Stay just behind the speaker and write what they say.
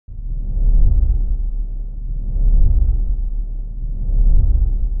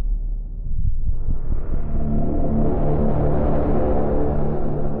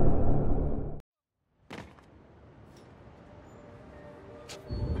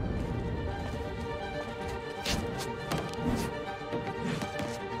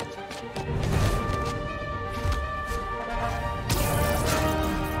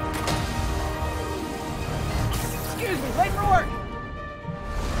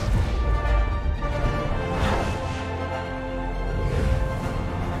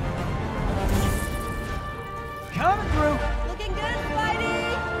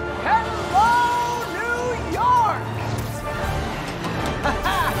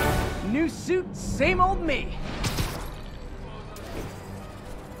New suit, same old me.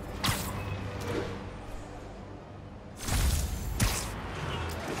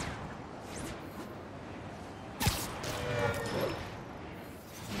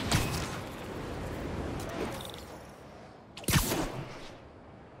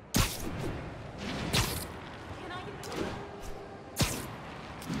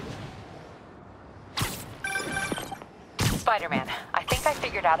 Spider-Man, I think I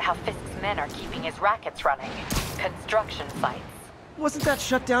figured out how Fisk's men are keeping his rackets running. Construction sites. Wasn't that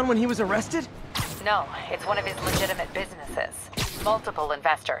shut down when he was arrested? No, it's one of his legitimate businesses. Multiple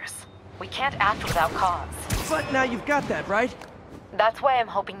investors. We can't act without cause. But now you've got that, right? That's why I'm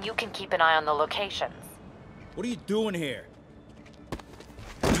hoping you can keep an eye on the locations. What are you doing here?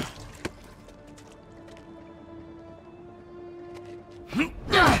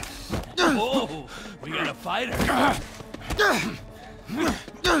 Oh, we got a fighter.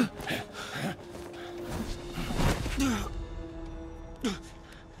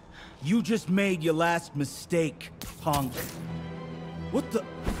 You just made your last mistake, punk. What the?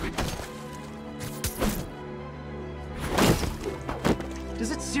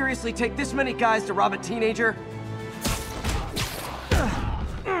 Does it seriously take this many guys to rob a teenager?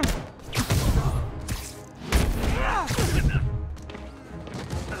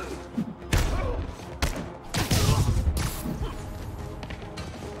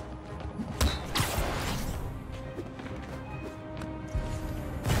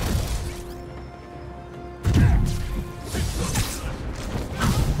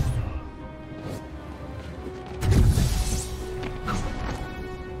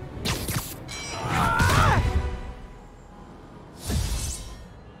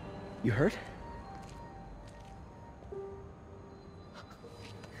 You hurt?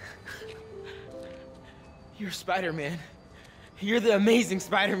 You're Spider-Man. You're the amazing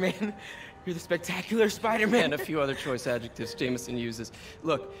Spider-Man. You're the spectacular Spider-Man. And a few other choice adjectives Jameson uses.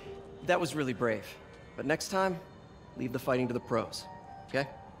 Look, that was really brave. But next time, leave the fighting to the pros, okay?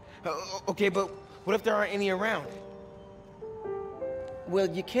 Okay, but what if there aren't any around? Well,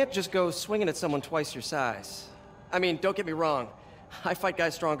 you can't just go swinging at someone twice your size. I mean, don't get me wrong. I fight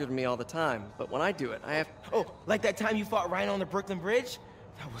guys stronger than me all the time, but when I do it, I have... Oh, like that time you fought Rhino on the Brooklyn Bridge?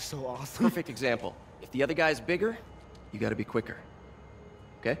 That was so awesome. Perfect example. If the other guy's bigger, you gotta be quicker.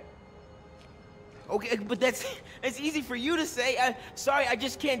 Okay? Okay, but that's easy for you to say. Sorry, I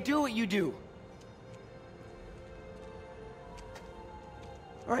just can't do what you do.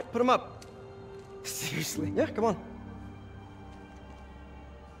 All right, put him up. Seriously? Yeah, come on.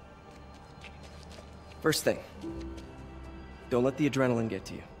 First thing. Don't let the adrenaline get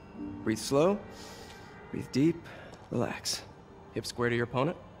to you. Breathe slow, breathe deep, relax. Hip square to your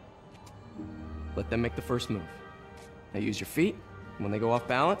opponent. Let them make the first move. Now use your feet, and when they go off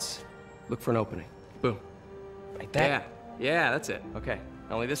balance, look for an opening. Boom. Like that? Yeah, yeah, that's it. Okay,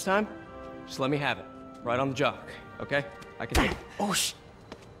 only this time, just let me have it. Right on the jaw, okay? I can take it. Oh,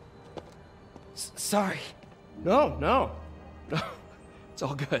 sorry. No, no. No, it's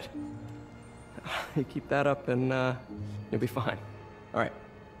all good. You keep that up and you'll be fine. All right,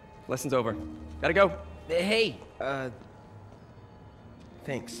 lesson's over. Gotta go. Hey,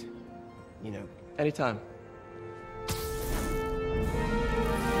 thanks. You know. Anytime.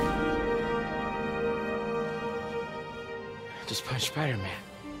 Just punch Spider-Man.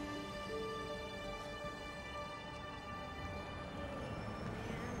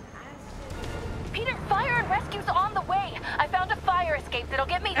 Peter, fire and rescue's on the way. I found a fire escape that'll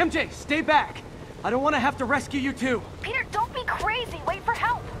get me... MJ, stay back. I don't want to have to rescue you too. Peter, don't be crazy. Wait for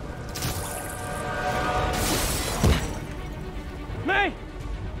help. May!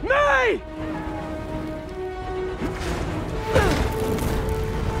 May!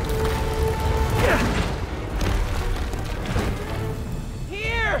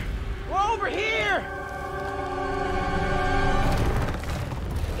 Here! We're over here!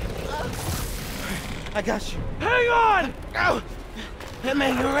 I got you. Hang on! Oh! Hey,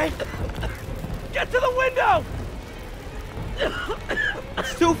 man, you alright? Get to the window!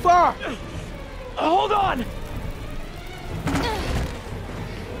 It's too far! Hold on!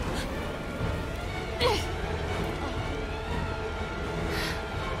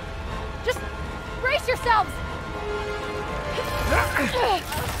 Just brace yourselves!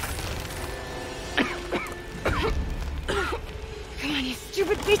 Come on, you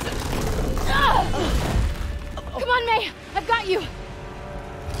stupid piece of... Come on, May! I've got you!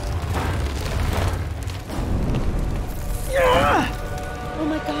 Oh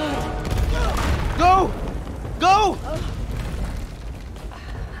my god! Go! Go!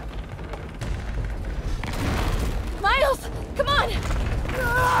 Miles! Come on!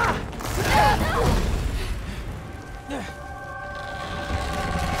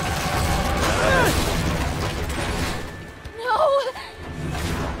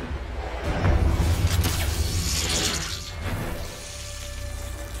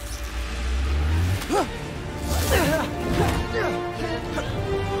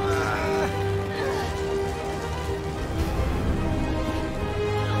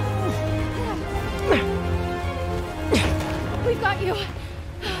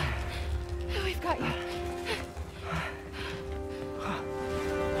 got you.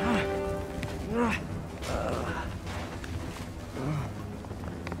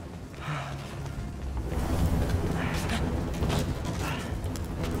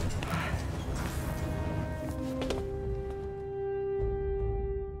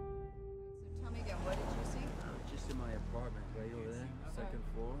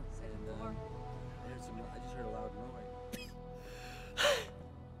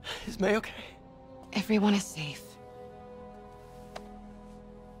 Is May okay? Everyone is safe.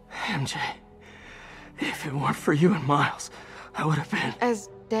 MJ, if it weren't for you and Miles, I would have been... As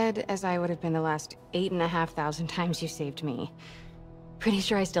dead as I would have been the last 8,500 times you saved me. Pretty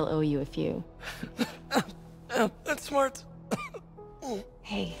sure I still owe you a few. That's smart.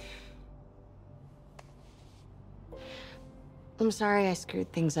 Hey. I'm sorry I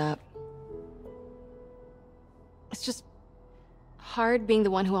screwed things up. It's just hard being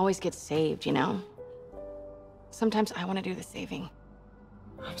the one who always gets saved, you know? Sometimes I want to do the saving.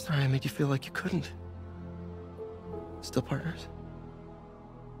 I'm sorry I made you feel like you couldn't. Still partners?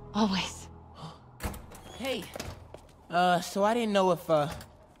 Always. Hey, so I didn't know if,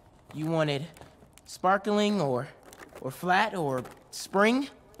 you wanted sparkling or flat or spring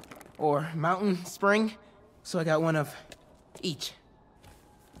or mountain spring, so I got one of each.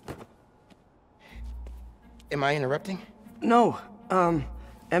 Am I interrupting? No,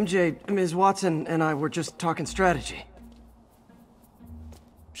 MJ, Ms. Watson, and I were just talking strategy.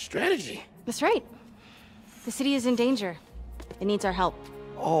 Strategy? That's right. The city is in danger. It needs our help.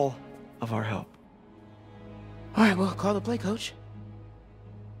 All of our help. All right, well, call the play, coach.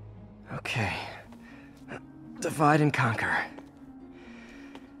 Okay. Divide and conquer.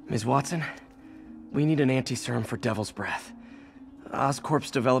 Ms. Watson, we need an anti-serum for Devil's Breath.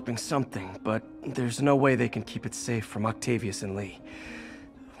 Oscorp's developing something, but there's no way they can keep it safe from Octavius and Lee.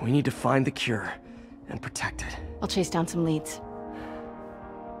 We need to find the cure and protect it. I'll chase down some leads.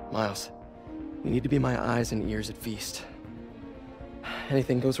 Miles, you need to be my eyes and ears at Feast.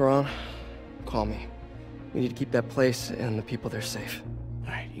 Anything goes wrong, call me. We need to keep that place and the people there safe.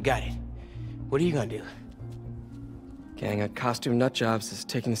 All right, you got it. What are you gonna do? Gang at Costume Nutjobs is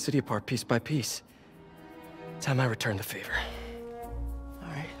taking the city apart piece by piece. Time I return the favor. All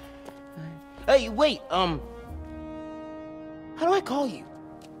right. Hey, wait, how do I call you?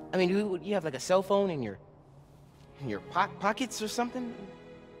 I mean, do you have like a cell phone in your pockets or something?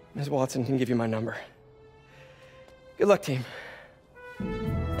 Ms. Watson can give you my number. Good luck, team.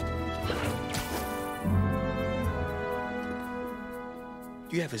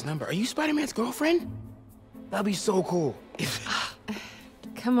 You have his number. Are you Spider-Man's girlfriend? That'd be so cool.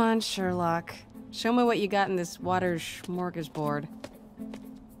 Come on, Sherlock. Show me what you got in this water smorgasbord.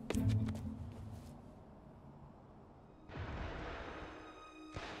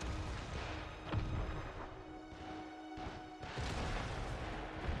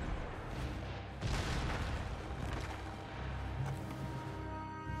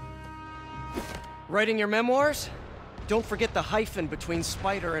 Writing your memoirs? Don't forget the hyphen between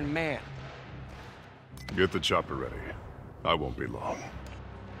spider and man. Get the chopper ready. I won't be long.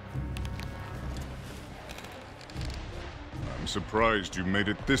 I'm surprised you made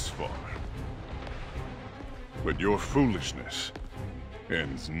it this far. But your foolishness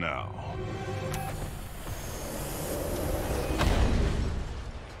ends now.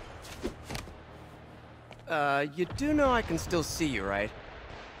 You do know I can still see you, right?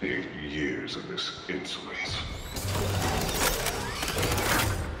 8 years of this insolence.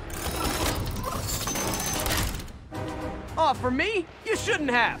 Oh, for me? You shouldn't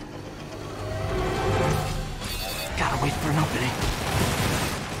have. Gotta wait for an opening.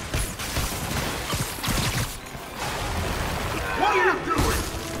 What are you doing?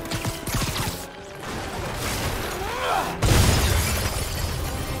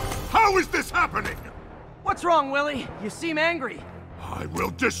 How is this happening? What's wrong, Willie? You seem angry. I will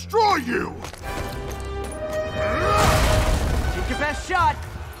destroy you! Take your best shot.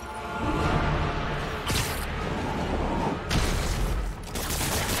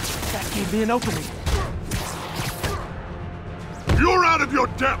 That gave me an opening. You're out of your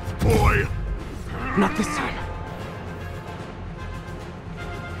depth, boy! Not this time.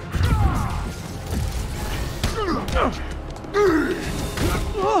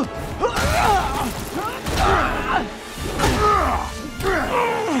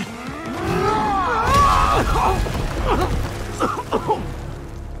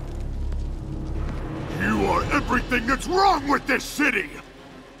 You are everything that's wrong with this city!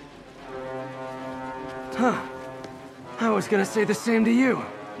 Huh. I was gonna say the same to you.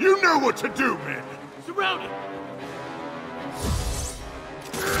 You know what to do, men! Surround him!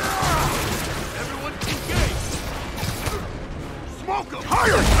 welcome!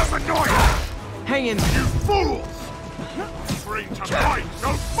 Hire some annoyance! Hang in. You fools! Train to fight,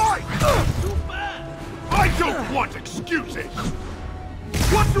 so fight! I don't want excuses!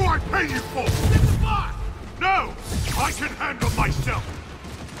 What do I pay you for? No! I can handle myself!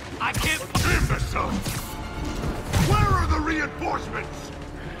 I can't... Imbecile! Where are the reinforcements?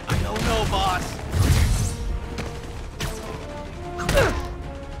 I don't know, boss.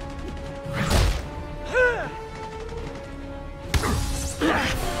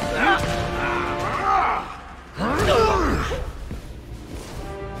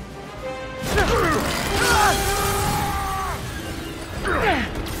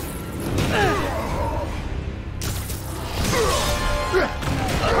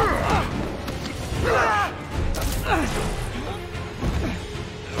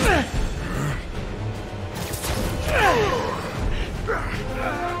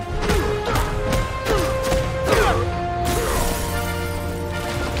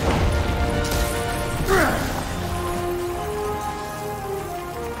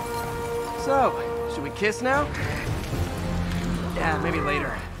 So, should we kiss now? Yeah, maybe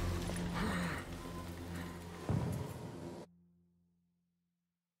later.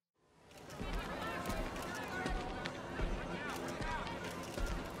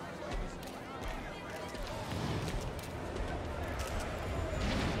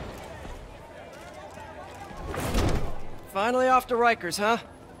 Finally off to Rikers, huh?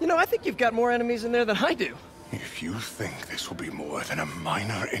 You know, I think you've got more enemies in there than I do. If you think this will be more than a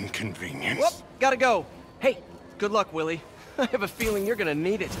minor inconvenience... Whoop, gotta go. Hey, good luck, Willie. I have a feeling you're gonna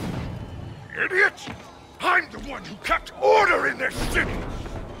need it. Idiot! I'm the one who kept order in this city!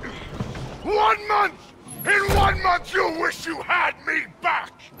 1 month! In 1 month you'll wish you had me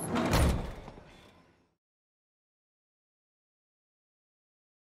back!